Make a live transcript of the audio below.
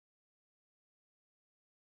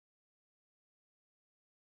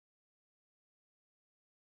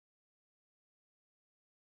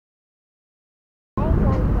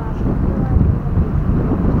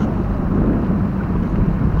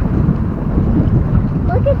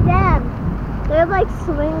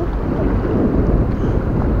swing.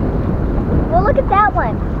 Well, look at that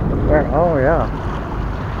one. Where? Oh, yeah.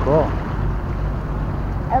 Cool.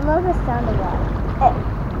 I love the sound of that.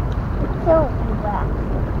 It's so relaxing.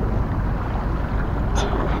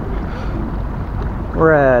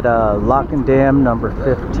 We're at Lock and Dam number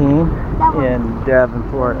 15 in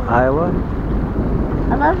Davenport, Iowa.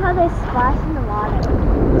 I love how they splash in the water.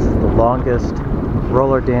 This is the longest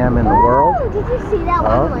roller dam in the world. Did you see that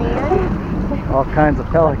one land? All kinds of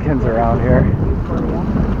pelicans around here.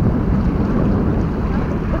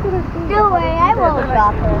 Don't worry, I won't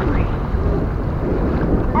drop her.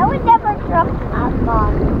 I would never drop a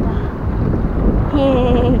bomb.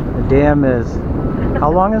 The dam is...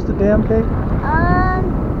 How long is the dam, Kate?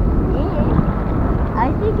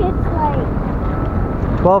 I think it's like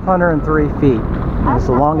 1,203 feet. And it's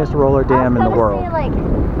the longest roller dam in the world. Like,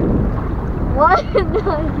 what?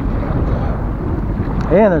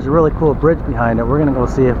 And there's a really cool bridge behind it. We're gonna go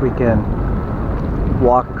see if we can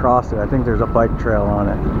walk across it. I think there's a bike trail on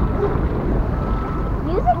it.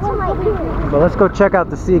 Music to my ears. But let's go check out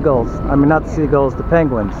the seagulls. I mean, not the seagulls, the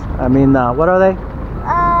penguins. I mean, what are they?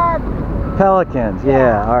 Pelicans.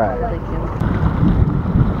 Yeah, all right.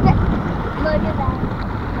 Look at that.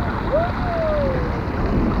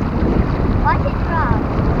 Watch it drop.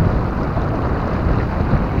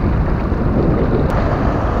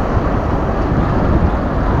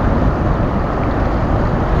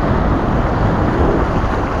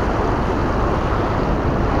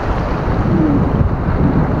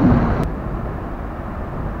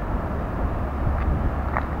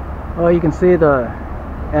 Oh, you can see the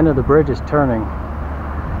end of the bridge is turning.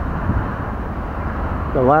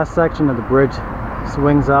 The last section of the bridge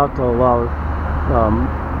swings out to allow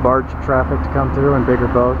barge traffic to come through and bigger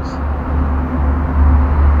boats.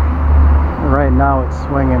 And right now it's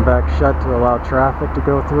swinging back shut to allow traffic to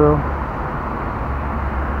go through.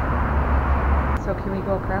 So can we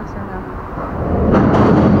go across or no?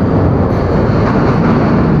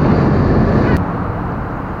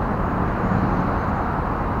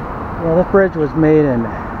 Yeah, this bridge was made in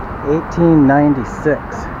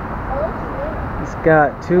 1896. It's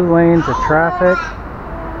got 2 lanes of traffic,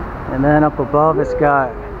 and then up above it's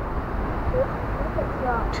got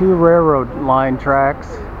 2 railroad line tracks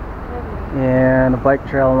and a bike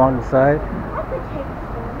trail along the side.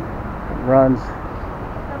 It runs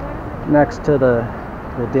next to the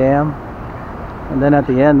dam, and then at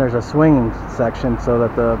the end there's a swinging section so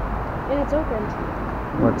that And it's open.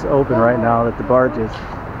 well, it's open right now, that the barges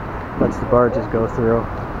lets the barges go through.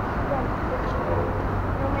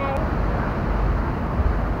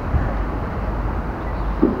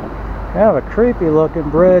 Kind of a creepy looking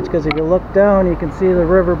bridge, because if you look down you can see the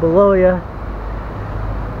river below you,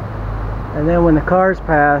 and then when the cars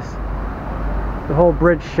pass the whole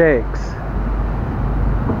bridge shakes.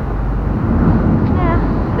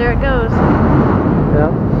 Yeah, there it goes.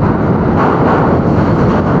 Yep.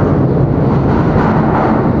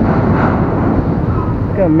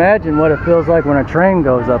 You can imagine what it feels like when a train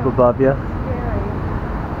goes up above you.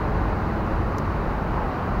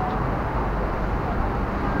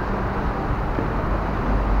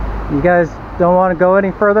 You guys don't want to go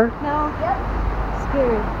any further? No. Yep.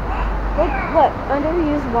 Scared. Look,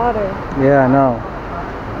 underused water. Yeah, I know.